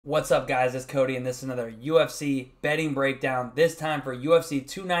What's up, guys? It's Cody, and this is another UFC betting breakdown, this time for UFC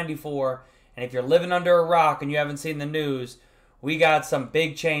 294. And if you're living under a rock and you haven't seen the news, we got some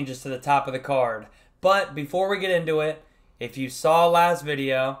big changes to the top of the card. But before we get into it, if you saw last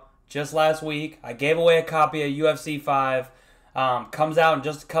video, just last week, I gave away a copy of UFC 5. Comes out in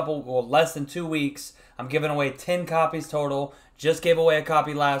just less than 2 weeks. I'm giving away 10 copies total. Just gave away a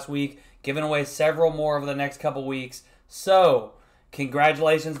copy last week. Giving away several more over the next couple weeks. So,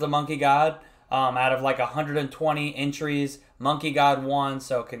 congratulations to Monkey God. Out of like 120 entries, Monkey God won,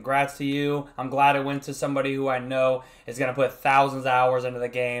 so congrats to you. I'm glad it went to somebody who I know is going to put thousands of hours into the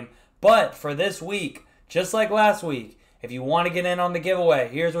game. But for this week, just like last week, if you want to get in on the giveaway,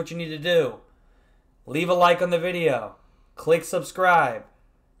 here's what you need to do. Leave a like on the video. Click subscribe.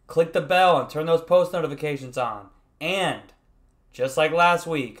 Click the bell and turn those post notifications on. And, just like last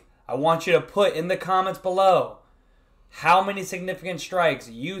week, I want you to put in the comments below how many significant strikes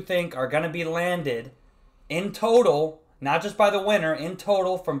you think are going to be landed in total, not just by the winner, in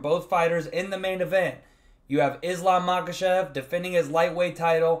total from both fighters in the main event. You have Islam Makhachev defending his lightweight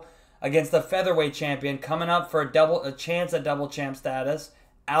title against the featherweight champion, coming up for a chance at double champ status.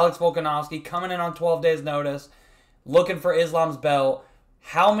 Alex Volkanovski coming in on 12 days notice, looking for Islam's belt.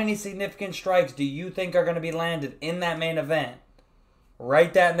 How many significant strikes do you think are going to be landed in that main event?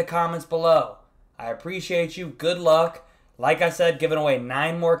 Write that in the comments below. I appreciate you. Good luck. Like I said, giving away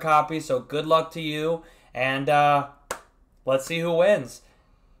 9 more copies, so good luck to you. And let's see who wins.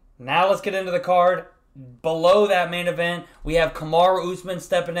 Now let's get into the card. Below that main event, we have Kamaru Usman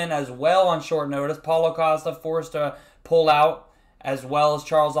stepping in as well on short notice. Paulo Costa forced to pull out, as well as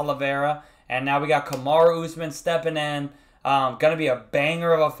Charles Oliveira. And now we got Kamaru Usman stepping in. Going to be a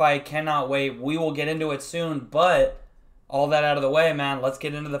banger of a fight. Cannot wait. We will get into it soon. But all that out of the way, man, let's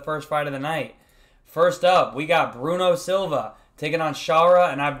get into the first fight of the night. First up, we got Bruno Silva taking on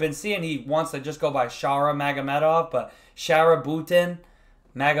Shara, and I've been seeing he wants to just go by Shara Magomedov, but Shara Butin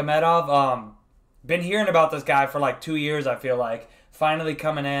Magomedov. Been hearing about this guy for like 2 years, I feel like. Finally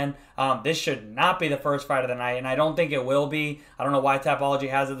coming in. This should not be the first fight of the night, and I don't think it will be. I don't know why Tapology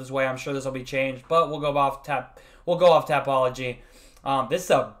has it this way. I'm sure this will be changed, but we'll go off Tapology. This is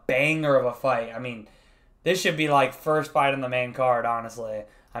a banger of a fight. I mean, this should be like first fight on the main card, honestly.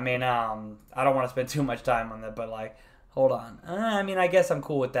 I mean, I don't want to spend too much time on that, but like, hold on. I mean, I guess I'm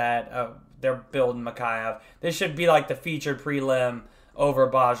cool with that. They're building Makhachev. This should be like the featured prelim over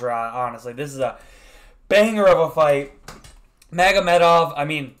Bajra, honestly. This is a banger of a fight. Magomedov, I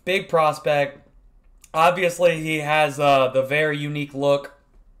mean, big prospect. Obviously, he has the very unique look.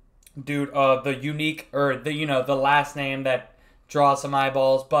 Dude, the last name that draws some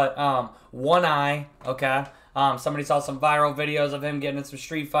eyeballs. But one eye, okay. Somebody saw some viral videos of him getting in some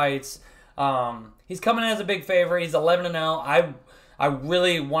street fights. He's coming in as a big favorite. He's 11-0. I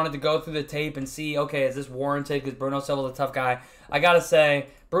really wanted to go through the tape and see, okay, is this warranted? Because Bruno Silva's a tough guy. I got to say,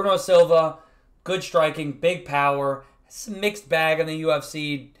 Bruno Silva, good striking, big power. It's a mixed bag in the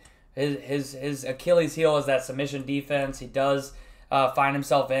UFC. His Achilles heel is that submission defense. He does find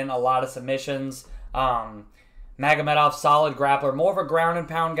himself in a lot of submissions. Magomedov, solid grappler. More of a ground and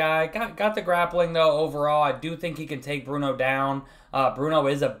pound guy. Got the grappling, though, overall. I do think he can take Bruno down. Bruno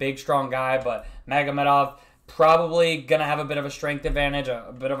is a big, strong guy, but Magomedov probably going to have a bit of a strength advantage,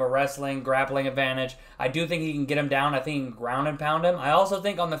 a bit of a wrestling, grappling advantage. I do think he can get him down. I think he can ground and pound him. I also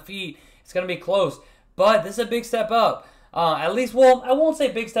think on the feet, it's going to be close. But this is a big step up. At least, well, I won't say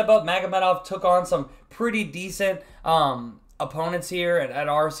big step up. Magomedov took on some pretty decent opponents here at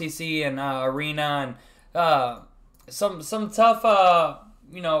RCC and Arena, and some tough,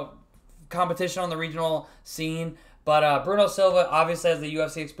 competition on the regional scene. But Bruno Silva obviously has the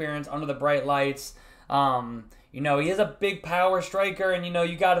UFC experience under the bright lights. He is a big power striker, and,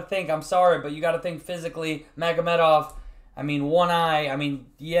 you got to think, I'm sorry, but you got to think physically. Magomedov, I mean, one eye. I mean,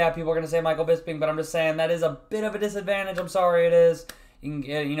 yeah, people are going to say Michael Bisping, but I'm just saying that is a bit of a disadvantage. I'm sorry it is.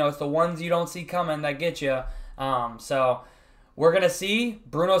 It's the ones you don't see coming that get you. So we're going to see.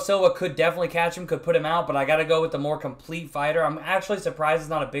 Bruno Silva could definitely catch him, could put him out, but I got to go with the more complete fighter. I'm actually surprised he's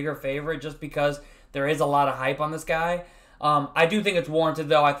not a bigger favorite just because there is a lot of hype on this guy. I do think it's warranted,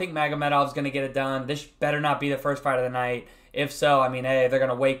 though. I think Magomedov's going to get it done. This better not be the first fight of the night. If so, I mean, hey, they're going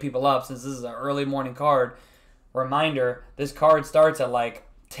to wake people up since this is an early morning card. Reminder, this card starts at like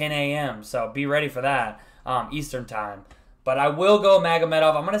 10 a.m., so be ready for that, Eastern time. But I will go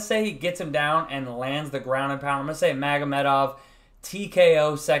Magomedov. I'm going to say he gets him down and lands the ground and pound. I'm going to say Magomedov,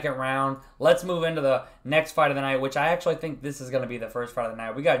 TKO second round. Let's move into the next fight of the night, which I actually think this is going to be the first fight of the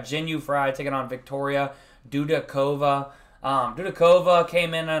night. We got Jin Yu Fry taking on Victoria Dudakova. Dudakova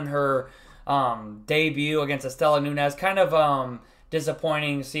came in on her debut against Estela Nunes. Kind of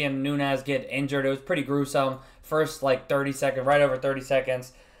disappointing seeing Nunes get injured. It was pretty gruesome. First, like 30 seconds, right over 30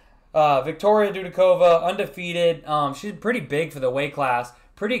 seconds. Victoria Dudikova, undefeated. She's pretty big for the weight class.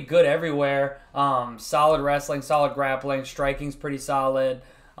 Pretty good everywhere. Solid wrestling, solid grappling. Striking's pretty solid.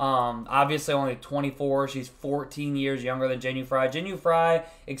 Obviously only 24. She's 14 years younger than Jinh Yu Frey. Jinh Yu Frey,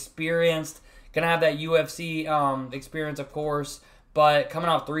 experienced. Gonna have that UFC experience, of course. But coming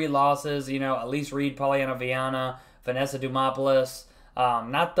off 3 losses, Elise Reed, Polyana Viana, Vanessa Dumopoulos.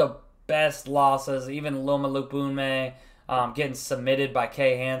 Not the best losses. Even Loma Lupunme getting submitted by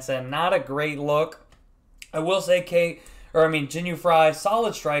Kay Hansen. Not a great look. I will say Jinh Yu Frey,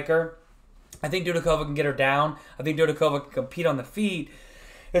 solid striker. I think Dudikova can get her down. I think Dudikova can compete on the feet.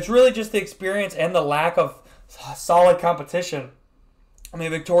 It's really just the experience and the lack of solid competition. I mean,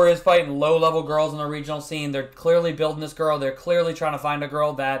 Victoria's fighting low-level girls in the regional scene. They're clearly building this girl. They're clearly trying to find a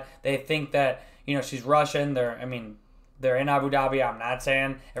girl that they think that, she's Russian. They're in Abu Dhabi. I'm not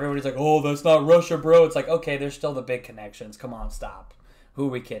saying everybody's like, oh, that's not Russia, bro. It's like, okay, there's still the big connections. Come on, stop. Who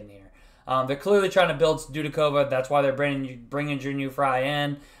are we kidding here? They're clearly trying to build Dudikova. That's why they're bringing Jinh Yu Frey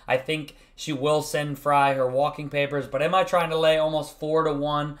in. I think she will send Frey her walking papers. But am I trying to lay almost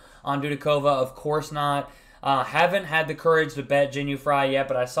 4-1 on Dudikova? Of course not. Haven't had the courage to bet Jinh Yu Frey yet,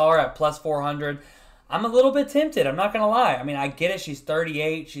 but I saw her at plus 400. I'm a little bit tempted. I'm not going to lie. I mean, I get it. She's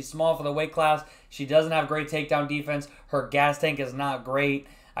 38. She's small for the weight class. She doesn't have great takedown defense. Her gas tank is not great.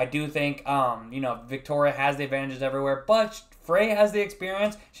 I do think, Victoria has the advantages everywhere, but Frey has the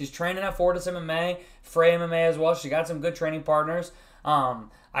experience. She's training at Fortis MMA, Frey MMA as well. She got some good training partners.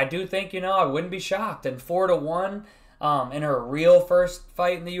 I do think, I wouldn't be shocked. And 4-1 in her real first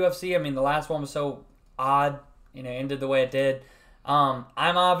fight in the UFC. I mean, the last one was so odd, ended the way it did. I'm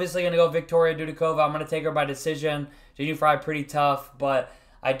obviously going to go Victoria Dudikova. I'm going to take her by decision. Jinh Yu Frey pretty tough, but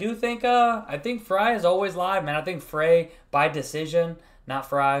I do think Frey is always live, man. I think Frey by decision, not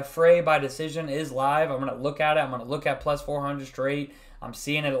Frey. Frey by decision is live. I'm going to look at it. I'm going to look at plus 400 straight. I'm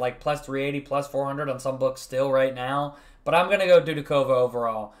seeing it at like plus 380, plus 400 on some books still right now. But I'm going to go Dudikova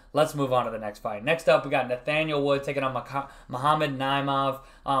overall. Let's move on to the next fight. Next up, we got Nathaniel Wood taking on Muhammad Naimov.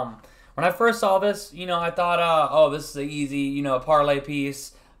 When I first saw this, I thought, this is an easy, parlay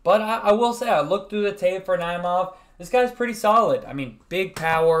piece. But I will say, I looked through the tape for Naimov. This guy's pretty solid. I mean, big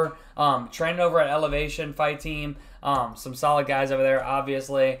power. Training over at Elevation Fight Team. Some solid guys over there,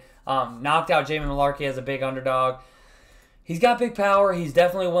 obviously. Knocked out Jamie Malarkey as a big underdog. He's got big power. He's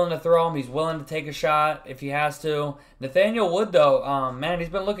definitely willing to throw him. He's willing to take a shot if he has to. Nathaniel Wood, though, man, he's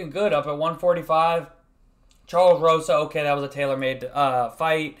been looking good up at 145. Charles Rosa, okay, that was a tailor-made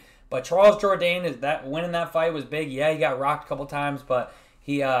fight. But Charles Jourdain, winning that fight was big. Yeah, he got rocked a couple times, but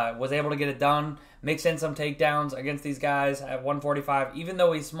he was able to get it done. Mix in some takedowns against these guys at 145. Even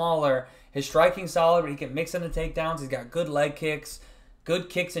though he's smaller, his striking's solid, but he can mix in the takedowns. He's got good leg kicks, good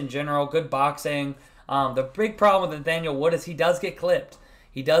kicks in general, good boxing. The big problem with Nathaniel Wood is he does get clipped.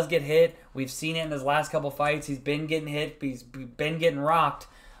 He does get hit. We've seen it in his last couple fights. He's been getting hit. He's been getting rocked.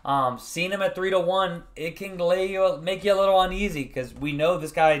 Seeing him at 3-1, it can make you a little uneasy because we know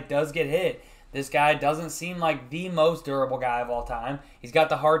this guy does get hit. This guy doesn't seem like the most durable guy of all time. He's got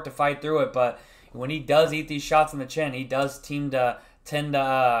the heart to fight through it, but when he does eat these shots in the chin, he does tend to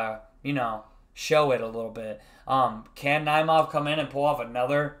show it a little bit. Can Naimov come in and pull off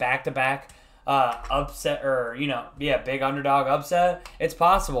another back-to-back upset or, big underdog upset? It's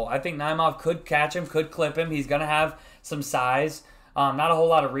possible. I think Naimov could catch him, could clip him. He's going to have some size. Not a whole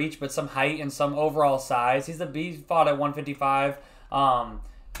lot of reach, but some height and some overall size. He's fought at 155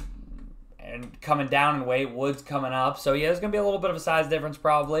 and coming down in weight. Wood's coming up. So, yeah, there's going to be a little bit of a size difference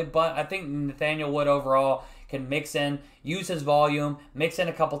probably. But I think Nathaniel Wood overall can mix in, use his volume, mix in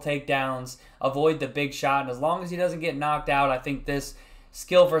a couple takedowns, avoid the big shot. And as long as he doesn't get knocked out, I think this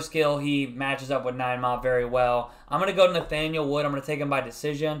skill for skill, he matches up with Naimov very well. I'm going to go to Nathaniel Wood. I'm going to take him by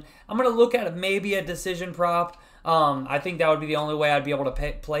decision. I'm going to look at maybe a decision prop. I think that would be the only way I'd be able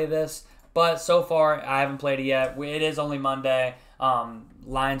to play this. But so far, I haven't played it yet. It is only Monday.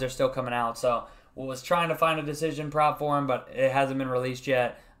 Lines are still coming out. So I was trying to find a decision prop for him, but it hasn't been released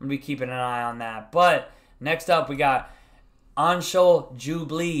yet. I'm going to be keeping an eye on that. But next up, we got Anshul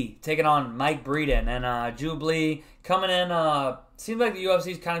Jubli taking on Mike Breeden. And Jubli coming in, seems like the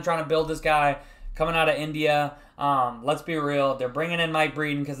UFC is kind of trying to build this guy coming out of India. Let's be real. They're bringing in Mike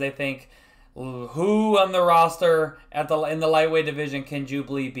Breeden because they think, who on the roster in the lightweight division can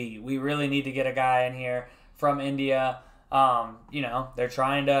Jubli beat? We really need to get a guy in here from India. They're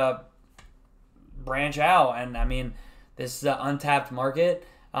trying to branch out, and I mean, this is an untapped market.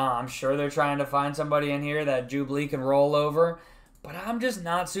 I'm sure they're trying to find somebody in here that Jubli can roll over. But I'm just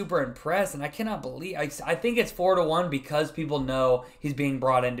not super impressed, and I cannot believe. I think it's 4-1 because people know he's being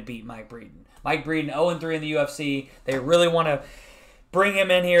brought in to beat Mike Breeden. Mike Breeden 0-3 in the UFC. They really want to bring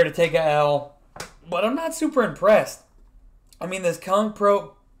him in here to take a L, but I'm not super impressed. I mean, this Kung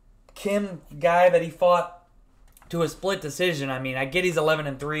Pro Kim guy that he fought to a split decision. I mean, I get he's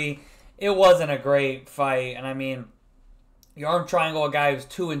 11-3. It wasn't a great fight, and I mean, your arm triangle, a guy who's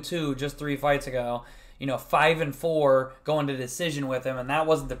 2-2 just 3 fights ago. 5-4 going to decision with him, and that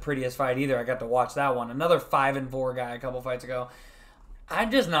wasn't the prettiest fight either. I got to watch that one. Another 5-4 guy a couple fights ago.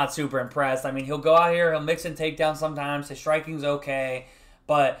 I'm just not super impressed. I mean, he'll go out here, he'll mix in takedowns sometimes. His striking's okay,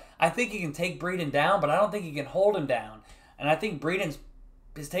 but I think he can take Breeden down, but I don't think he can hold him down. And I think his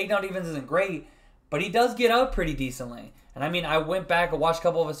takedown defense isn't great, but he does get up pretty decently. And I mean, I went back and watched a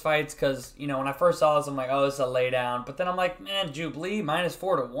couple of his fights because, when I first saw this, I'm like, oh, this is a laydown. But then I'm like, man, Jubilee minus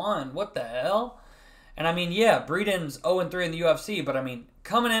 4-1. What the hell? And I mean, yeah, Breeden's 0-3 in the UFC, but I mean,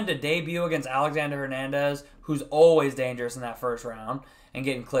 coming in to debut against Alexander Hernandez, who's always dangerous in that first round, and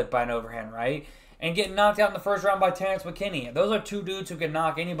getting clipped by an overhand right, and getting knocked out in the first round by Terrence McKinney. Those are 2 dudes who can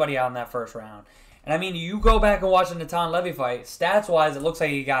knock anybody out in that first round. And I mean, you go back and watch the Natan Levy fight, stats-wise, it looks like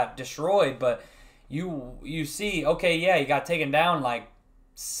he got destroyed, but you see, okay, yeah, he got taken down like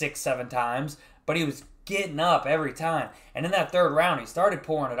 6-7 times, but he was getting up every time. And in that third round, he started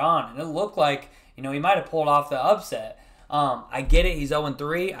pouring it on, and it looked like, he might have pulled off the upset. I get it. He's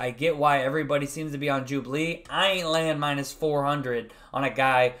 0-3. I get why everybody seems to be on Jubilee. I ain't laying minus 400 on a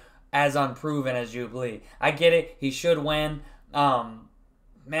guy as unproven as Jubilee. I get it. He should win.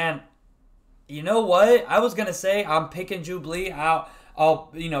 Man, you know what? I was going to say I'm picking Jubilee. I'll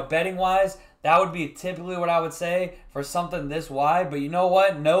betting wise, that would be typically what I would say for something this wide. But you know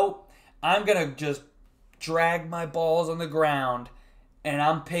what? Nope. I'm going to just drag my balls on the ground. And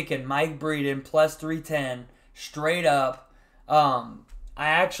I'm picking Mike Breeden plus 310 straight up. I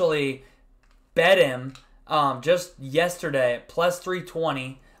actually bet him just yesterday at plus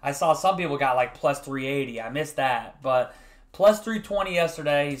 320. I saw some people got like plus 380. I missed that. But plus 320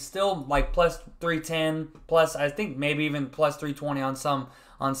 yesterday. He's still like plus 310. Plus, I think maybe even plus 320 on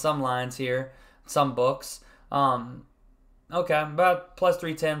some lines here. Some books. Okay, about plus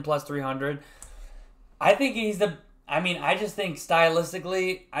 310, plus 300. I think I just think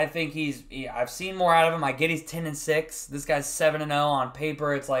stylistically, I've seen more out of him. I get he's 10-6. This guy's 7-0 on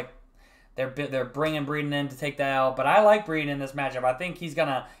paper. It's like they're bringing Breeden in to take the L. But I like Breeden in this matchup. I think he's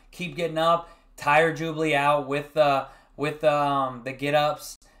gonna keep getting up, tire Jubilee out with the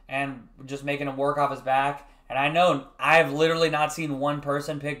get-ups and just making him work off his back. And I know I've literally not seen one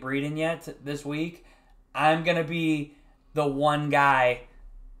person pick Breeden yet this week. I'm gonna be the one guy,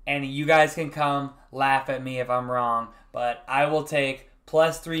 and you guys can come laugh at me if I'm wrong, but I will take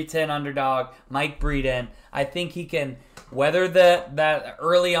plus 310 underdog Mike Breeden. I think he can weather that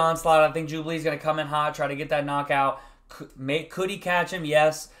early onslaught. I think Jubilee's going to come in hot, try to get that knockout. Could he catch him?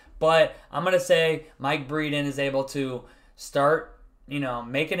 Yes, but I'm going to say Mike Breeden is able to start,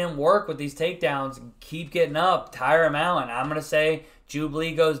 making him work with these takedowns, keep getting up, tire him out, and I'm going to say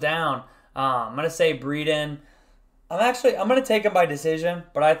Jubilee goes down. I'm going to say Breeden. I'm going to take him by decision,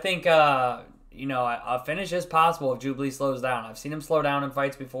 but I think a finish is possible if Jubilee slows down. I've seen him slow down in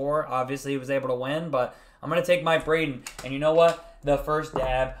fights before. Obviously, he was able to win, but I'm going to take Mike Breeden. And you know what? The first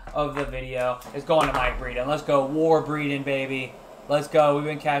dab of the video is going to Mike Breeden. Let's go. War Breeden, baby. Let's go. We've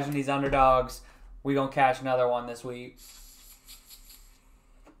been cashing these underdogs. We're going to cash another one this week.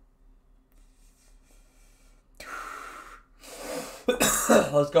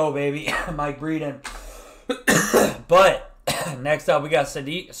 Let's go, baby. Mike Breeden. But next up, we got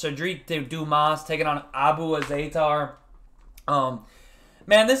Cedric Dumas taking on Abu Azaitar.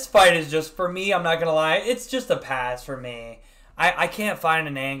 Man, this fight is just, for me, I'm not going to lie, it's just a pass for me. I can't find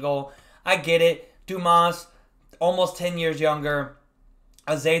an angle. I get it. Dumas, almost 10 years younger.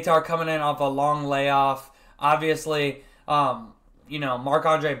 Azaitar coming in off a long layoff. Obviously,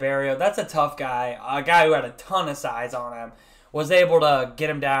 Marc-Andre Barrio, that's a tough guy. A guy who had a ton of size on him. Was able to get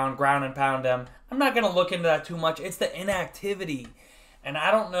him down, ground and pound him. I'm not going to look into that too much. It's the inactivity. And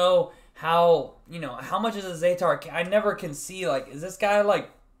I don't know how much is Azaitar. I never can see, is this guy,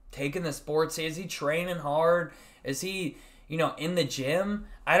 taking the sports? Is he training hard? Is he, in the gym?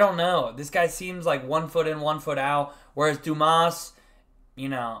 I don't know. This guy seems like 1 foot in, 1 foot out. Whereas Dumas, I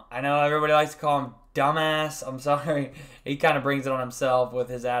know everybody likes to call him dumbass. I'm sorry. He kind of brings it on himself with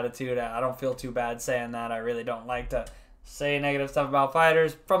his attitude. I don't feel too bad saying that. I really don't like to say negative stuff about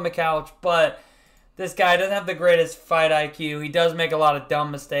fighters from the couch, but this guy doesn't have the greatest fight IQ. He does make a lot of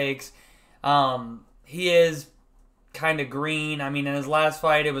dumb mistakes. He is kind of green. I mean, in his last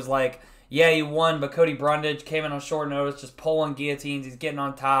fight, it was like, Yeah, he won, but Cody Brundage came in on short notice, just pulling guillotines. He's getting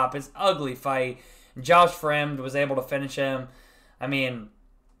on top. It's an ugly fight. Josh Fremd was able to finish him. I mean,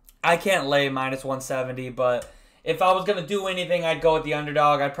 I can't lay minus 170, but if I was going to do anything, I'd go with the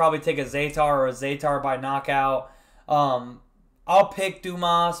underdog. I'd probably take a Zatar or a Zatar by knockout. I'll pick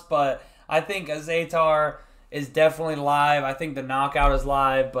Dumas, but I think a Zatar is definitely live. I think the knockout is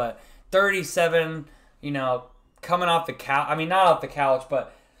live, but 37, coming off the couch. I mean, not off the couch,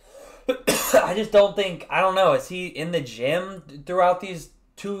 but I just don't think, I don't know. Is he in the gym throughout these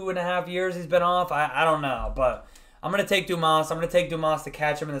 2.5 years he's been off? I don't know, but I'm going to take Dumas. I'm going to take Dumas to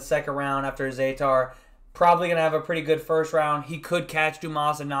catch him in the second round after Zatar. Probably going to have a pretty good first round. He could catch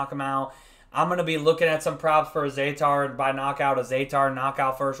Dumas and knock him out. I'm going to be looking at some props for a Zatar by knockout, a Zatar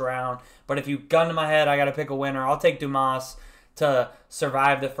knockout first round. But if you gun to my head, I got to pick a winner. I'll take Dumas to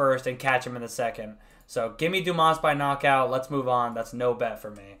survive the first and catch him in the second. So give me Dumas by knockout. Let's move on. That's no bet for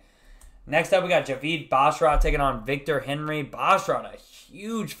me. Next up, we got Javid Basharat taking on Victor Henry. Basharat, a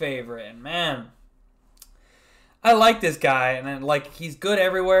huge favorite. And man, I like this guy. And then, he's good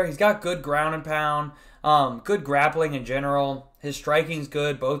everywhere. He's got good ground and pound. Good grappling in general. His striking's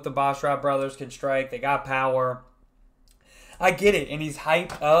good. Both the Basharat brothers can strike. They got power. I get it. And he's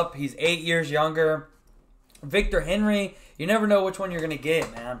hyped up. He's 8 years younger. Victor Henry, you never know which one you're going to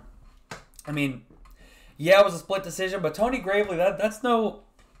get, man. I mean, yeah, it was a split decision, but Tony Gravely, that's no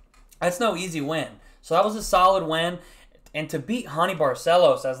easy win. So that was a solid win. And to beat Hani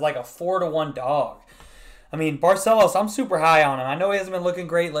Barcelos as like a 4-1 dog. I mean, Barcelos, I'm super high on him. I know he hasn't been looking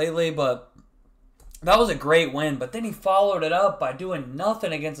great lately, but that was a great win, but then he followed it up by doing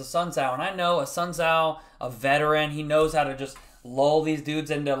nothing against a Sun Tzu. And I know a Sun Tzu, a veteran, he knows how to just lull these dudes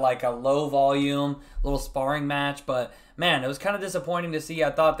into like a low volume little sparring match. But man, it was kind of disappointing to see.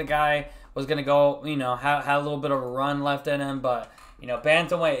 I thought the guy was going to go, had a little bit of a run left in him. But,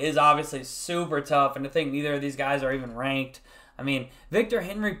 bantamweight is obviously super tough. And to think neither of these guys are even ranked. I mean, Victor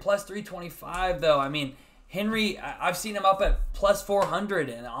Henry plus 325, though. I mean, Henry, I've seen him up at plus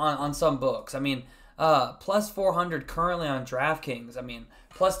 400 on some books. I mean, plus 400 currently on DraftKings. I mean,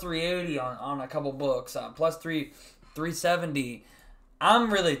 plus 380 on a couple books. Plus 370.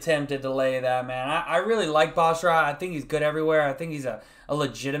 I'm really tempted to lay that, man. I really like Basharat. I think he's good everywhere. I think he's a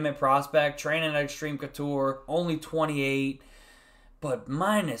legitimate prospect. Training at Extreme Couture. Only 28. But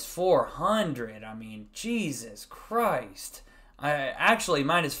minus 400. I mean, Jesus Christ. Actually,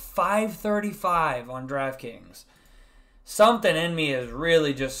 minus 535 on DraftKings. Something in me is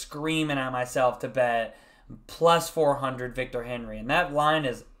really just screaming at myself to bet plus 400 Victor Henry. And that line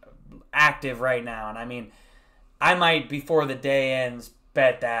is active right now. And I mean, I might, before the day ends,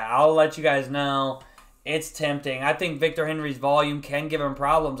 bet that. I'll let you guys know. It's tempting. I think Victor Henry's volume can give him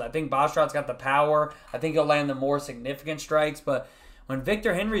problems. I think Basharat's got the power. I think he'll land the more significant strikes. But when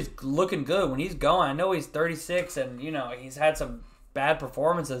Victor Henry's looking good, when he's going, I know he's 36 and, he's had some bad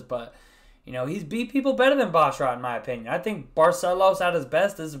performances, but he's beat people better than Basharat, in my opinion. I think Barcelos at his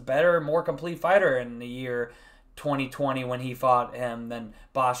best is a better, more complete fighter in the year 2020 when he fought him than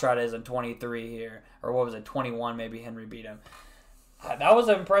Basharat is in 23 here. Or what was it, 21 maybe Henry beat him. That was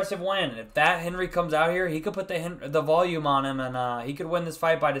an impressive win. If that Henry comes out here, he could put the volume on him and he could win this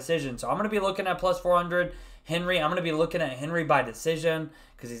fight by decision. So I'm going to be looking at plus 400 Henry. I'm going to be looking at Henry by decision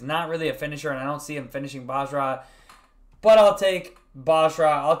because he's not really a finisher and I don't see him finishing Basharat. But I'll take Basharat.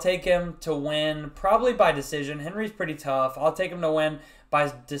 I'll take him to win probably by decision. Henry's pretty tough. I'll take him to win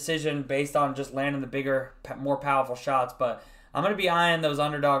by decision based on just landing the bigger, more powerful shots. But I'm going to be eyeing those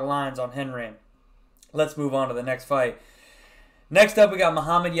underdog lines on Henry. Let's move on to the next fight. Next up, we got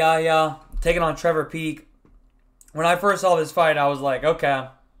Muhammad Yahya taking on Trevor Peek. When I first saw this fight, I was like, okay,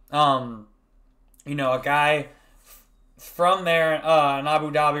 a guy from there in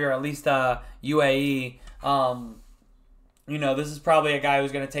Abu Dhabi or at least UAE. This is probably a guy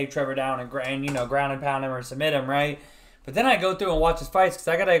who's going to take Trevor down and ground and pound him or submit him, right? But then I go through and watch his fights because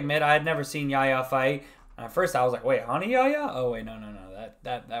I got to admit I had never seen Yahya fight. And at first I was like, wait, Hani Yahya? Oh, wait, no.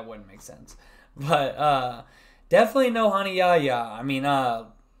 That wouldn't make sense. But definitely no Hani Yahya. I mean,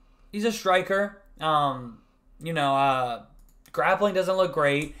 he's a striker. Grappling doesn't look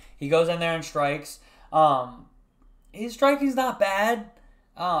great. He goes in there and strikes. His striking's not bad.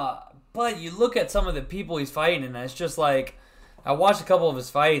 But you look at some of the people he's fighting, and it's just like, I watched a couple of his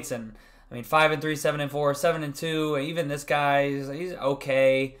fights, and I mean, 5-3, 7-4, 7-2. Even this guy, he's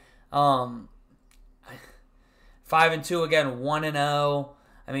okay. 5-2 again, 1-0.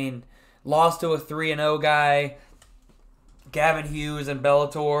 I mean, lost to a 3-0 guy, Gavin Hughes in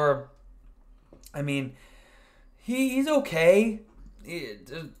Bellator. I mean, he's okay.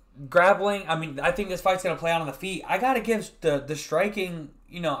 Grappling, I mean, I think this fight's going to play out on the feet. I got to give the striking,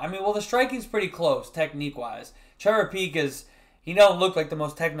 I mean, well, the striking's pretty close, technique-wise. Trevor Peek he don't look like the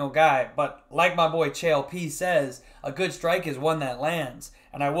most technical guy, but like my boy Chael P says, a good strike is one that lands.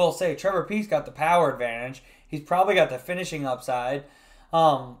 And I will say, Trevor Peek's got the power advantage. He's probably got the finishing upside.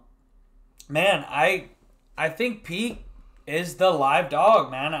 Man, I think Peek is the live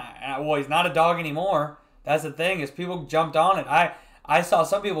dog, man. Well, he's not a dog anymore. That's the thing, is people jumped on it. I saw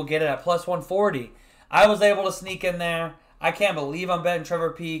some people get it at plus 140. I was able to sneak in there. I can't believe I'm betting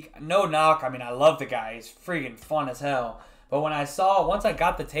Trevor Peek. No knock. I mean, I love the guy. He's freaking fun as hell. But once I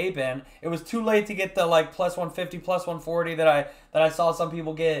got the tape in, it was too late to get the like plus 150, plus 140 that I saw some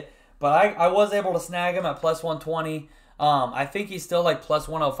people get. But I was able to snag him at plus 120. I think he's still like plus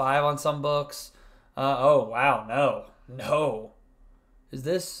 105 on some books. Oh wow, no. Is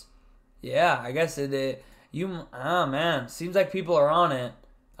this? Yeah, I guess it is. Man, seems like people are on it.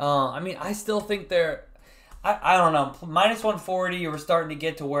 I mean, I still think they're. I don't know. Minus 140, you were starting to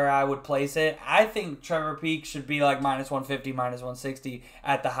get to where I would place it. I think Trevor Peek should be like minus 150, minus 160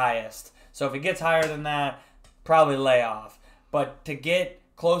 at the highest. So if it gets higher than that, probably lay off. But to get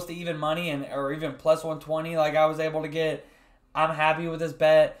close to even money or even plus 120 like I was able to get, I'm happy with this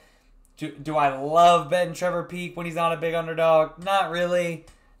bet. Do I love betting Trevor Peek when he's not a big underdog? Not really.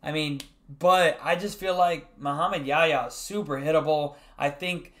 I mean, but I just feel like Muhammad Yahya is super hittable.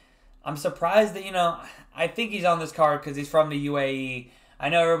 I'm surprised that, I think he's on this card because he's from the UAE. I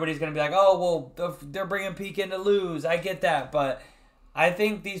know everybody's going to be like, oh, well, they're bringing Peek in to lose. I get that. But I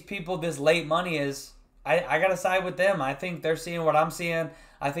think these people, this late money is, I got to side with them. I think they're seeing what I'm seeing.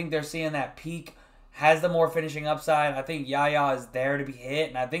 I think they're seeing that Peek has the more finishing upside. I think Yahya is there to be hit.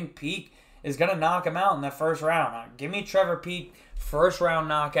 And I think Peek is going to knock him out in that first round. Give me Trevor Peek, first round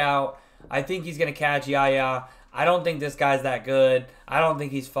knockout. I think he's going to catch Yahya. I don't think this guy's that good. I don't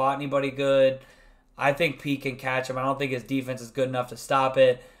think he's fought anybody good. I think Peek can catch him. I don't think his defense is good enough to stop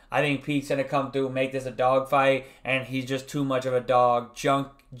it. I think Peek's going to come through and make this a dogfight, and he's just too much of a dog.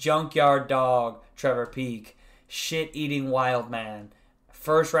 Junkyard dog, Trevor Peek. Shit-eating wild man.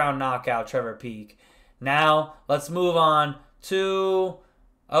 First round knockout, Trevor Peek. Now, let's move on to...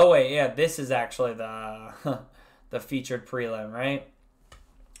 Oh, wait, yeah, this is actually the featured prelim, right?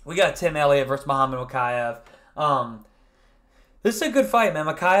 We got Tim Elliott versus Muhammad Makhachev. This is a good fight, man.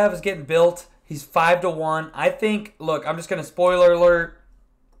 Makhachev is getting built. He's 5-1. I think, look, I'm just going to spoiler alert.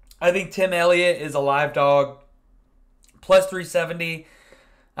 I think Tim Elliott is a live dog. Plus 370.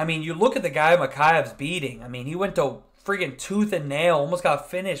 I mean, you look at the guy Makhachev's beating. I mean, he went to friggin' tooth and nail. Almost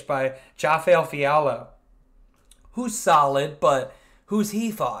got finished by Rafael Fiallo. Who's solid, but who's he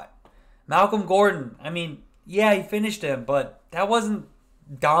fought? Malcolm Gordon. I mean, yeah, he finished him, but that wasn't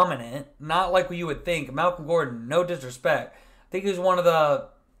dominant. Not like what you would think. Malcolm Gordon, no disrespect. I think he's one of the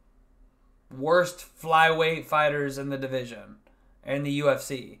worst flyweight fighters in the division, in the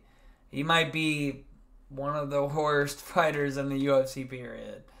UFC. He might be one of the worst fighters in the UFC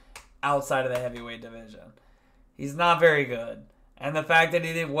period, outside of the heavyweight division. He's not very good. And the fact that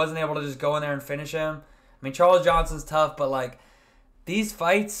he wasn't able to just go in there and finish him. I mean, Charles Johnson's tough, but like, these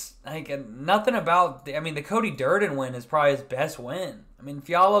fights, like, nothing about... the Cody Durden win is probably his best win. I mean,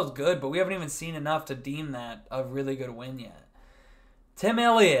 Fiallo's good, but we haven't even seen enough to deem that a really good win yet. Tim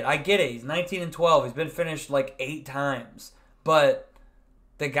Elliott, I get it. He's 19-12. He's been finished like 8 times. But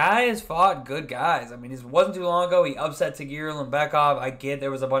the guy has fought good guys. I mean, it wasn't too long ago. He upset Tagir Lembekov. I get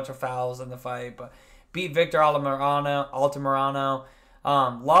there was a bunch of fouls in the fight, but beat Victor Altamirano.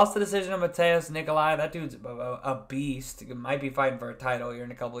 Lost the decision of Mateus Nikolai. That dude's a beast. He might be fighting for a title here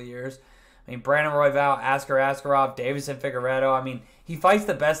in a couple of years. I mean, Brandon Royval, Askar Askarov, Davison Figueiredo. I mean, he fights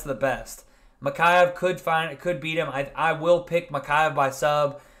the best of the best. Makhachev could beat him. I will pick Makhachev by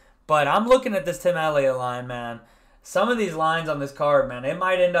sub, but I'm looking at this Tim Elliott line, man. Some of these lines on this card, man, it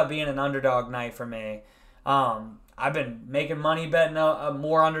might end up being an underdog night for me. I've been making money betting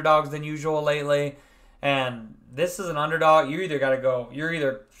more underdogs than usual lately, and this is an underdog. You either got to go. You're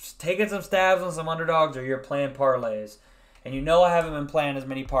either taking some stabs on some underdogs or you're playing parlays. And you know I haven't been playing as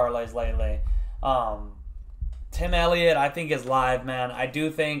many parlays lately. Tim Elliott, I think, is live, man. I do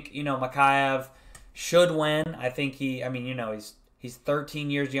think, Makhachev should win. I think he's 13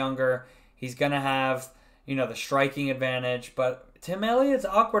 years younger. He's going to have, the striking advantage. But Tim Elliott's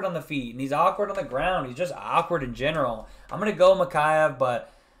awkward on the feet, and he's awkward on the ground. He's just awkward in general. I'm going to go Makhachev,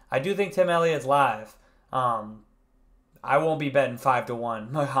 but I do think Tim Elliott's live. I won't be betting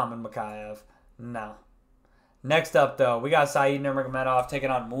 5-1 Muhammad Makhachev. No. Next up, though, we got Saeed Nurmagomedov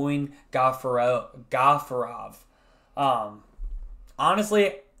taking on Muin Gafurov.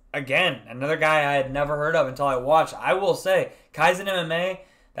 Honestly, again, another guy I had never heard of until I watched. I will say, Kaizen MMA,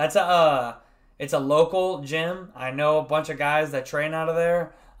 It's a local gym. I know a bunch of guys that train out of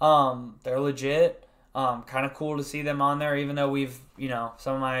there. They're legit. Kind of cool to see them on there, even though we've,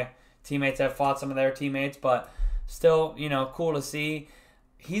 some of my teammates have fought some of their teammates, but still, cool to see.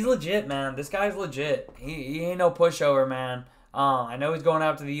 He's legit, man. This guy's legit. He ain't no pushover, man. I know he's going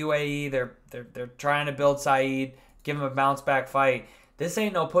out to the UAE. They're trying to build Saeed, give him a bounce back fight. This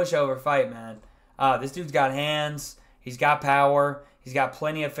ain't no pushover fight, man. This dude's got hands. He's got power. He's got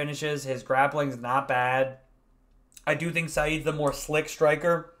plenty of finishes. His grappling's not bad. I do think Saeed's the more slick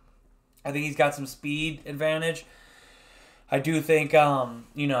striker. I think he's got some speed advantage. I do think,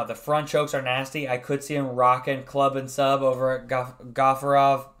 the front chokes are nasty. I could see him rocking club and sub over at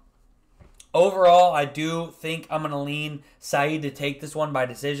Gafurov. Overall, I do think I'm going to lean Saeed to take this one by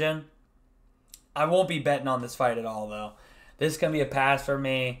decision. I won't be betting on this fight at all, though. This is going to be a pass for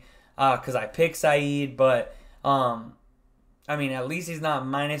me because I picked Saeed, but, at least he's not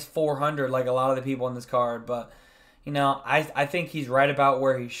minus 400 like a lot of the people in this card. But, I think he's right about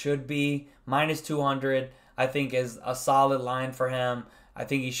where he should be. Minus 200, I think, is a solid line for him. I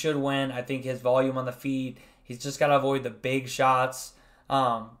think he should win. I think his volume on the feet, he's just got to avoid the big shots.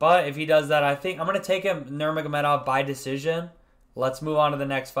 But if he does that, I think I'm going to take him Nurmagomedov by decision. Let's move on to the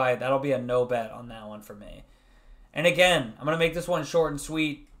next fight. That'll be a no bet on that one for me. And again, I'm going to make this one short and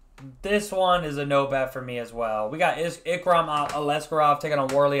sweet. This one is a no bet for me as well. We got Ikram Aleskarov taking on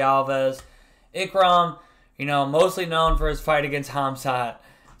Warley Alves. Ikram, mostly known for his fight against Hamzat.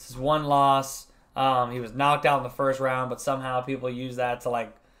 It's his one loss. He was knocked out in the first round, but somehow people use that to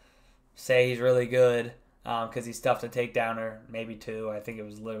say he's really good because he stuffed a takedown or maybe two. I think it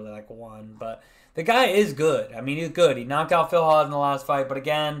was literally one. But the guy is good. He's good. He knocked out Phil Hawes in the last fight. But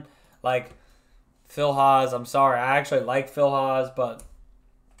again, Phil Hawes, I'm sorry. I actually like Phil Hawes, but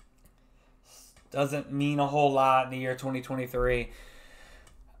doesn't mean a whole lot in the year 2023.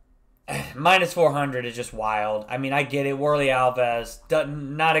 Minus 400 is just wild. I get it. Warley Alves,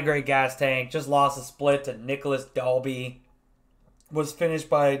 not a great gas tank. Just lost a split to Nicholas Dalby. Was finished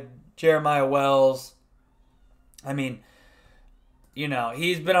by Jeremiah Wells. He's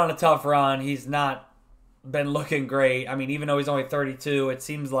been on a tough run. He's not been looking great. Even though he's only 32, it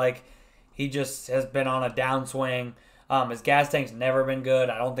seems like he just has been on a downswing. His gas tank's never been good.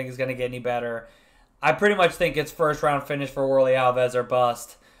 I don't think it's going to get any better. I pretty much think it's first round finish for Warley Alves or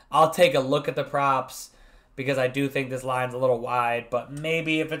bust. I'll take a look at the props because I do think this line's a little wide. But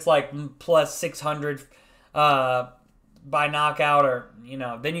maybe if it's plus 600 by knockout or,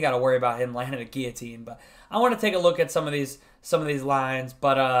 then you got to worry about him landing a guillotine. But I want to take a look at some of these lines.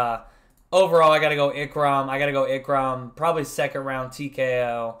 But overall, I got to go Ikram. Probably second round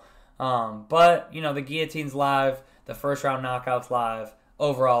TKO. But, the guillotine's live. The first round knockout's live.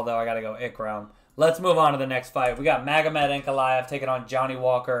 Overall, though, I got to go Ikram. Let's move on to the next fight. We got Magomed Ankalaev taking on Johnny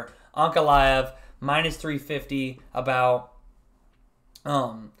Walker. Ankalaev, minus 350 about.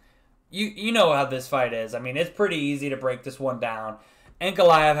 You know how this fight is. It's pretty easy to break this one down.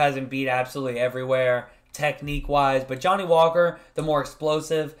 Ankalaev has him beat absolutely everywhere, technique-wise. But Johnny Walker, the more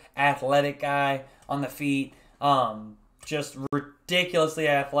explosive, athletic guy on the feet. Just ridiculously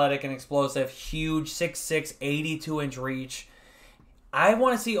athletic and explosive. Huge, 6'6", 82-inch reach. I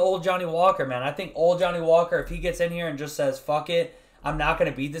want to see old Johnny Walker, man. I think old Johnny Walker, if he gets in here and just says, fuck it, I'm not going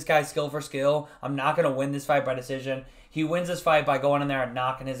to beat this guy skill for skill. I'm not going to win this fight by decision. He wins this fight by going in there and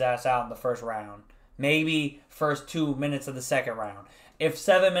knocking his ass out in the first round. Maybe first 2 minutes of the second round. If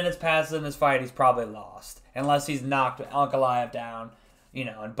 7 minutes passes in this fight, he's probably lost. Unless he's knocked Ankalaev down,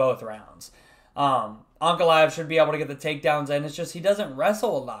 in both rounds. Ankalaev should be able to get the takedowns in. It's just he doesn't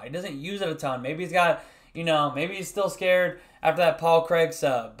wrestle a lot. He doesn't use it a ton. Maybe he's got, maybe he's still scared after that Paul Craig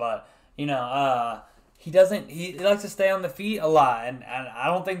sub, but he doesn't. He likes to stay on the feet a lot, and I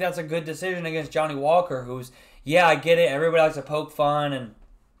don't think that's a good decision against Johnny Walker, who's I get it. Everybody likes to poke fun, and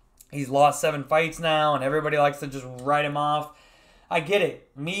he's lost 7 fights now, and everybody likes to just write him off. I get it.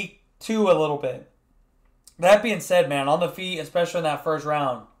 Me too, a little bit. That being said, man, on the feet, especially in that first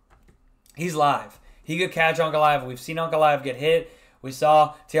round, he's live. He could catch Ankalaev. We've seen Ankalaev get hit. We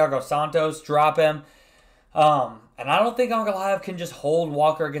saw Thiago Santos drop him. And I don't think Ankalaev can just hold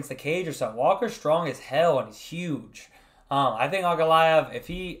Walker against the cage or something. Walker's strong as hell, and he's huge. I think Ankalaev, if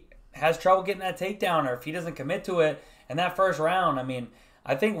he has trouble getting that takedown or if he doesn't commit to it in that first round,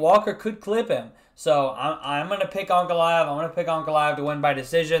 I think Walker could clip him. So I'm going to pick Ankalaev. I'm going to pick Ankalaev to win by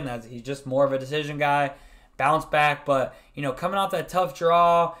decision. He's just more of a decision guy. Bounce back, but, coming off that tough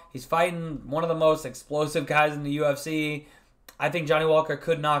draw, he's fighting one of the most explosive guys in the UFC. I think Johnny Walker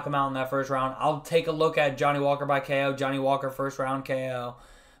could knock him out in that first round. I'll take a look at Johnny Walker by KO, Johnny Walker first round KO.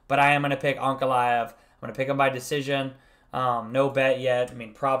 But I am going to pick Ankalaev. I'm going to pick him by decision. No bet yet. I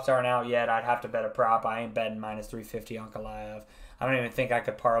mean, props aren't out yet. I'd have to bet a prop. I ain't betting minus 350 on Kalaev. I don't even think I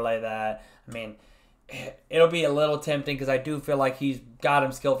could parlay that. I mean, it'll be a little tempting because I do feel like he's got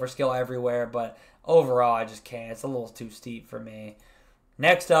him skill for skill everywhere, but overall, I just can't. It's a little too steep for me.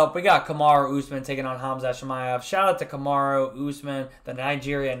 Next up, we got Kamaru Usman taking on Khamzat Chimaev. Shout out to Kamaru Usman, the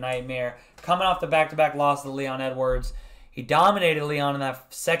Nigerian Nightmare, coming off the back-to-back loss to Leon Edwards. He dominated Leon in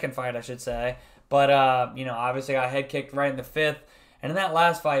that second fight, I should say. But, obviously got head kicked right in the fifth. And in that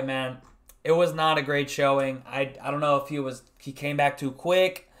last fight, man, it was not a great showing. I don't know if he came back too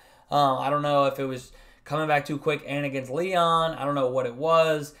quick. I don't know if it was coming back too quick and against Leon. I don't know what it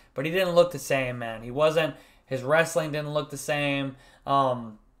was. But he didn't look the same, man. His wrestling didn't look the same.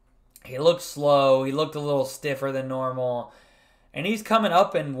 He looked slow. He looked a little stiffer than normal. And he's coming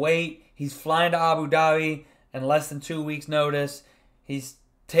up in weight. He's flying to Abu Dhabi in less than 2 weeks' notice. He's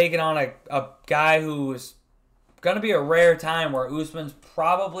taking on a guy who is going to be a rare time where Usman's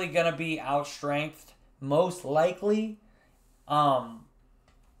probably going to be outstrengthed, most likely. But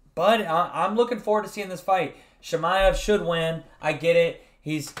I'm looking forward to seeing this fight. Chimaev should win. I get it.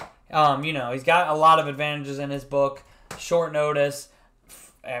 He's got a lot of advantages in his book. Short notice.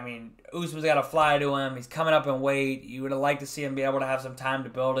 I mean, Usman's got to fly to him. He's coming up in weight. You would have liked to see him be able to have some time to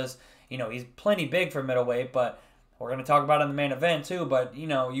build his, he's plenty big for middleweight, but we're going to talk about it in the main event too. But, you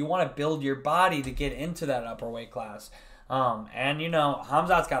want to build your body to get into that upper weight class.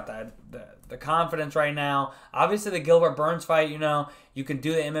 Khamzat's got the confidence right now. Obviously, the Gilbert Burns fight, you can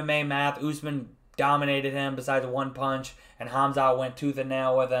do the MMA math. Usman dominated him besides one punch, and Khamzat went tooth and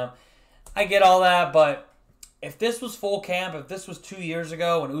nail with him. I get all that, but if this was full camp, if this was 2 years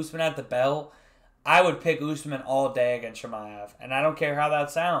ago when Usman had the belt, I would pick Usman all day against Chimaev. And I don't care how that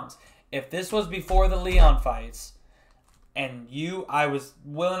sounds. If this was before the Leon fights, and I was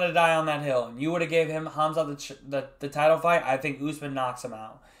willing to die on that hill, and you would have gave him Khamzat the title fight, I think Usman knocks him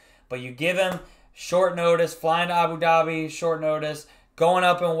out. But you give him short notice, flying to Abu Dhabi, short notice, going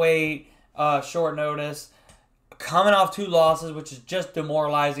up in weight, short notice, coming off 2 losses, which is just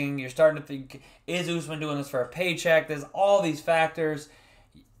demoralizing. You're starting to think, is Usman doing this for a paycheck? There's all these factors.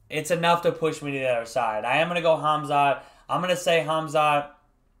 It's enough to push me to the other side. I am going to go Khamzat. I'm going to say Khamzat.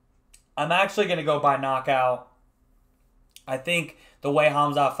 I'm actually going to go by knockout. I think the way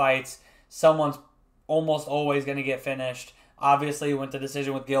Khamzat fights, someone's almost always going to get finished. Obviously, he went to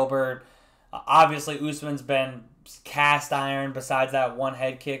decision with Gilbert. Obviously, Usman's been cast iron besides that one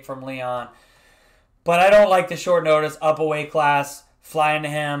head kick from Leon. But I don't like the short notice, up a weight class, flying to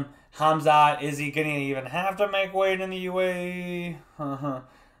him. Khamzat, is he going to even have to make weight in the UAE?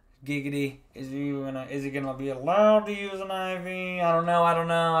 Giggity. Is he gonna be allowed to use an IV? I don't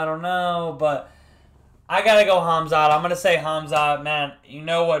know. But I gotta go Khamzat. I'm gonna say Khamzat, man. You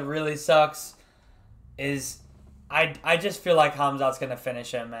know what really sucks is I just feel like Khamzat's gonna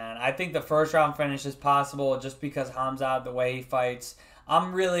finish him, man. I think the first round finish is possible just because Khamzat, the way he fights.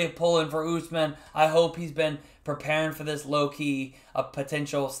 I'm really pulling for Usman. I hope he's been preparing for this low-key, a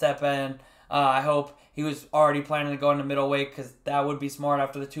potential step in. I hope he was already planning to go into middleweight because that would be smart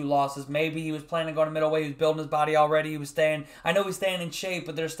after the 2 losses. Maybe he was planning to go into middleweight. He was building his body already. I know he's staying in shape,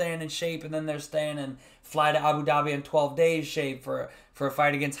 but they're staying in shape, and then they're staying in fly to Abu Dhabi in 12 days shape for a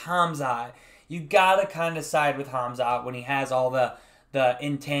fight against Khamzat. You got to kind of side with Khamzat when he has all the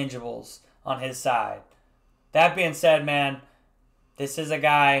intangibles on his side. That being said, man, this is a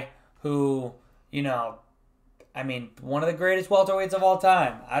guy who, one of the greatest welterweights of all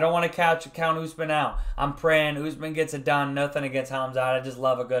time. I don't want to count Usman out. I'm praying Usman gets it done. Nothing against Khamzat. I just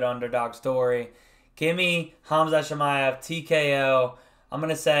love a good underdog story. Give me Khamzat Chimaev, TKO. I'm going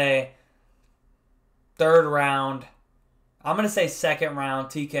to say 3rd round. I'm going to say 2nd round,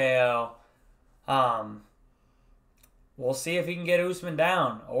 TKO. We'll see if he can get Usman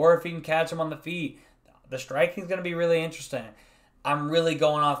down or if he can catch him on the feet. The striking is going to be really interesting. I'm really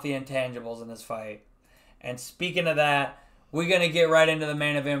going off the intangibles in this fight. And speaking of that, we're going to get right into the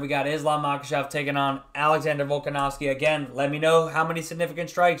main event. We got Islam Makhachev taking on Alexander Volkanovski. Again, let me know how many significant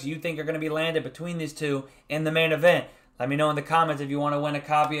strikes you think are going to be landed between these two in the main event. Let me know in the comments if you want to win a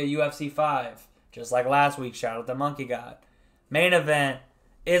copy of UFC 5. Just like last week, shout out to Monkey God. Main event,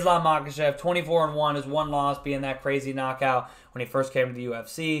 Islam Makhachev, 24-1, his 1 loss being that crazy knockout when he first came to the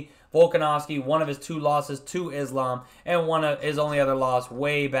UFC. Volkanovski, one of his 2 losses to Islam, and one of his only other loss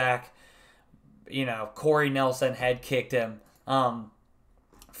way back, Corey Nelson head kicked him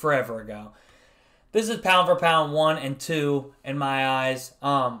forever ago. This is pound for pound 1 and 2 in my eyes,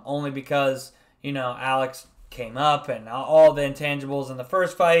 only because, Alex came up and all the intangibles in the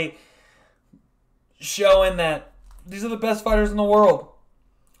first fight showing that these are the best fighters in the world.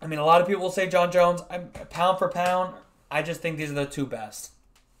 A lot of people will say John Jones. Pound for pound, I just think these are the two best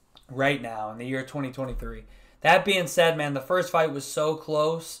right now in the year 2023. That being said, man, the first fight was so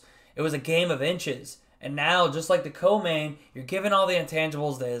close. It was a game of inches. And now, just like the co-main, you're giving all the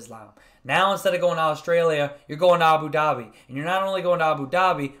intangibles to Islam. Now, instead of going to Australia, you're going to Abu Dhabi. And you're not only going to Abu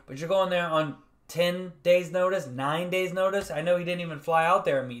Dhabi, but you're going there on 10 days' notice, 9 days' notice. I know he didn't even fly out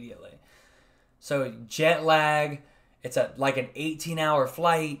there immediately. So, jet lag. It's like an 18-hour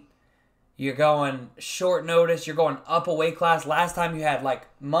flight. You're going short notice. You're going up a weight class. Last time you had like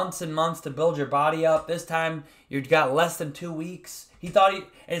months and months to build your body up. This time you got less than 2 weeks. He thought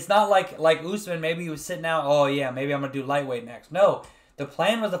it's not like Usman, maybe he was sitting out, oh yeah, maybe I'm going to do lightweight next. No, the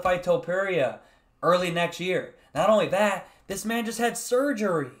plan was to fight Topuria early next year. Not only that, this man just had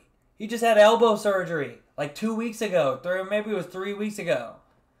surgery. He just had elbow surgery like 2 weeks ago. Maybe it was 3 weeks ago.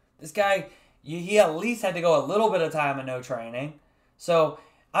 This guy, he at least had to go a little bit of time and no training. So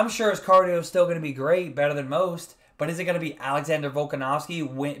I'm sure his cardio is still going to be great, better than most. But is it going to be Alexander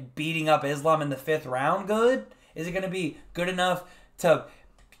Volkanovski beating up Islam in the 5th round good? Is it going to be good enough to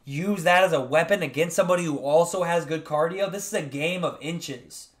use that as a weapon against somebody who also has good cardio? This is a game of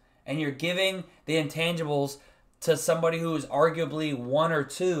inches. And you're giving the intangibles to somebody who is arguably 1 or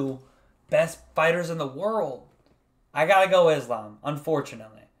 2 best fighters in the world. I got to go Islam,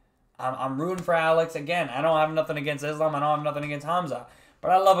 unfortunately. I'm rooting for Alex. Again, I don't have nothing against Islam. I don't have nothing against Hamza.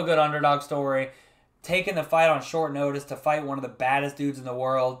 But I love a good underdog story. Taking the fight on short notice to fight one of the baddest dudes in the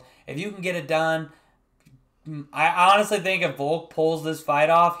world. If you can get it done, I honestly think if Volk pulls this fight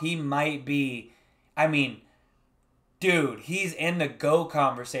off, he might be, dude, he's in the GOAT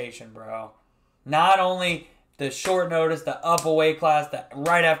conversation, bro. Not only the short notice, the up a weight class, the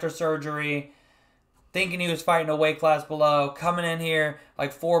right after surgery, thinking he was fighting a weight class below, coming in here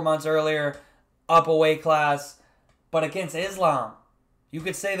like 4 months earlier, up a weight class, but against Islam. You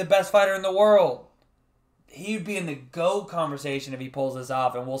could say the best fighter in the world. He'd be in the GOAT conversation if he pulls this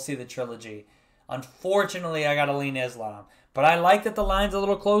off, and we'll see the trilogy. Unfortunately, I got to lean Islam. But I like that the line's a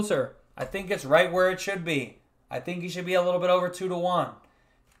little closer. I think it's right where it should be. I think he should be a little bit over 2-1,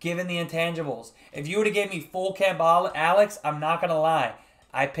 given the intangibles. If you would have gave me full camp Alex, I'm not going to lie.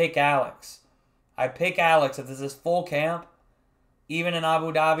 I pick Alex. I pick Alex if this is full camp, even in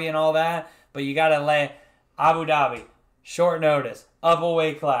Abu Dhabi and all that. But you got to lay Abu Dhabi, short notice, up a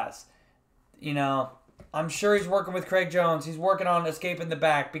weight class. You know, I'm sure he's working with Craig Jones. He's working on escaping the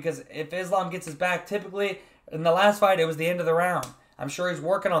back because if Islam gets his back, typically in the last fight, it was the end of the round. I'm sure he's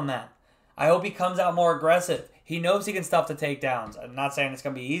working on that. I hope he comes out more aggressive. He knows he can stuff the takedowns. I'm not saying it's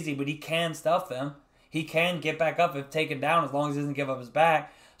going to be easy, but he can stuff them. He can get back up if taken down as long as he doesn't give up his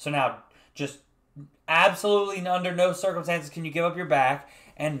back. So now, just absolutely under no circumstances can you give up your back.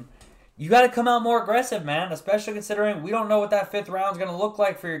 And you got to come out more aggressive, man, especially considering we don't know what that 5th round is going to look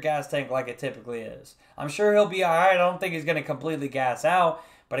like for your gas tank like it typically is. I'm sure he'll be all right. I don't think he's going to completely gas out.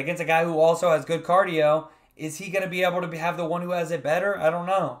 But against a guy who also has good cardio, is he going to be able to have the one who has it better? I don't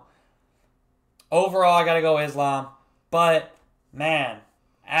know. Overall, I got to go Islam. But, man,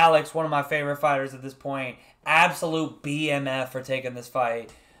 Alex, one of my favorite fighters at this point. Absolute BMF for taking this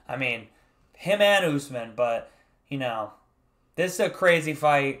fight. I mean, him and Usman. But, you know, this is a crazy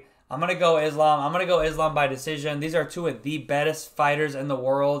fight. I'm going to go Islam. I'm going to go Islam by decision. These are 2 of the best fighters in the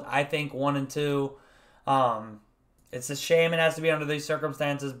world. I think 1 and 2. It's a shame it has to be under these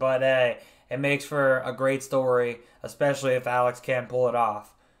circumstances, but hey, it makes for a great story, especially if Alex can pull it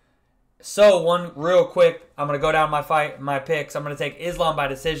off. So, one real quick, I'm going to go down my picks. I'm going to take Islam by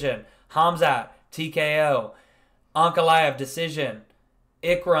decision. Hamzat, TKO. Ankalaev, decision.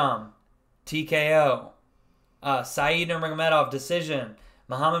 Ikram, TKO. Saeed Nurmagomedov, decision.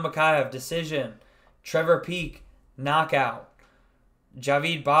 Muhammad Makhachev, decision. Trevor Peek, knockout.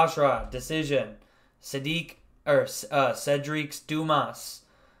 Javid Bashra, decision. Cedric Dumas,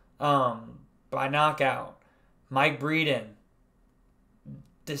 by knockout. Mike Breeden,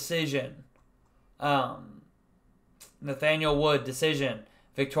 decision. Nathaniel Wood, decision.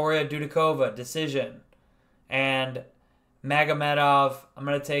 Victoria Dudikova, decision. And Magomedov, I'm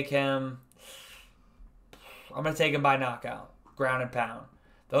going to take him by knockout. Ground and pound.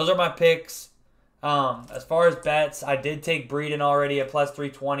 Those are my picks. As far as bets, I did take Breeden already at plus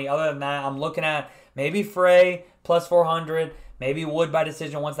 320. Other than that, I'm looking at maybe Frey plus 400. Maybe Wood by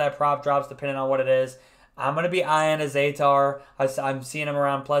decision once that prop drops, depending on what it is. I'm going to be eyeing a Zatar. I'm seeing him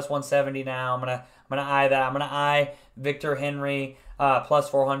around plus 170 now. I'm gonna eye that. I'm going to eye Victor Henry plus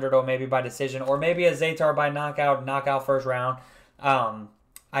 400 or maybe by decision. Or maybe a Zatar by knockout first round.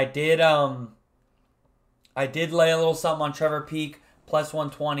 I did lay a little something on Trevor Peek plus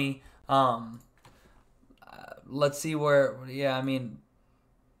 120. Let's see where. Yeah, I mean,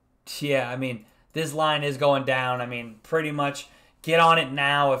 this line is going down. I mean, pretty much get on it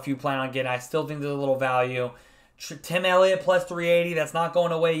now if you plan on getting. I still think there's a little value. Tim Elliott plus 380. That's not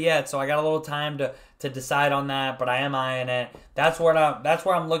going away yet, so I got a little time to decide on that. But I am eyeing it. That's where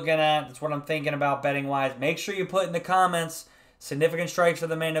I'm looking at. That's what I'm thinking about betting wise. Make sure you put in the comments significant strikes for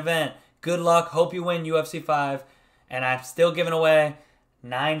the main event. Good luck. Hope you win UFC 5. And I'm still giving away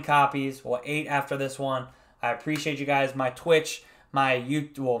 9 copies. Well, 8 after this one. I appreciate you guys. My Twitch, my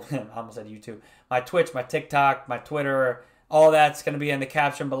YouTube. Well, I almost said YouTube. My Twitch, my TikTok, my Twitter. All that's going to be in the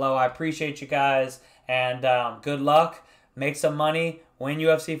caption below. I appreciate you guys. And good luck. Make some money. Win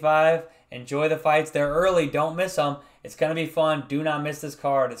UFC 5. Enjoy the fights. They're early. Don't miss them. It's going to be fun. Do not miss this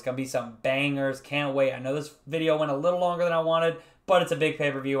card. It's going to be some bangers. Can't wait. I know this video went a little longer than I wanted, but it's a big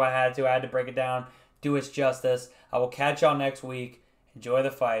pay-per-view. I had to break it down, do its justice. I will catch y'all next week. Enjoy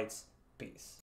the fights. Peace.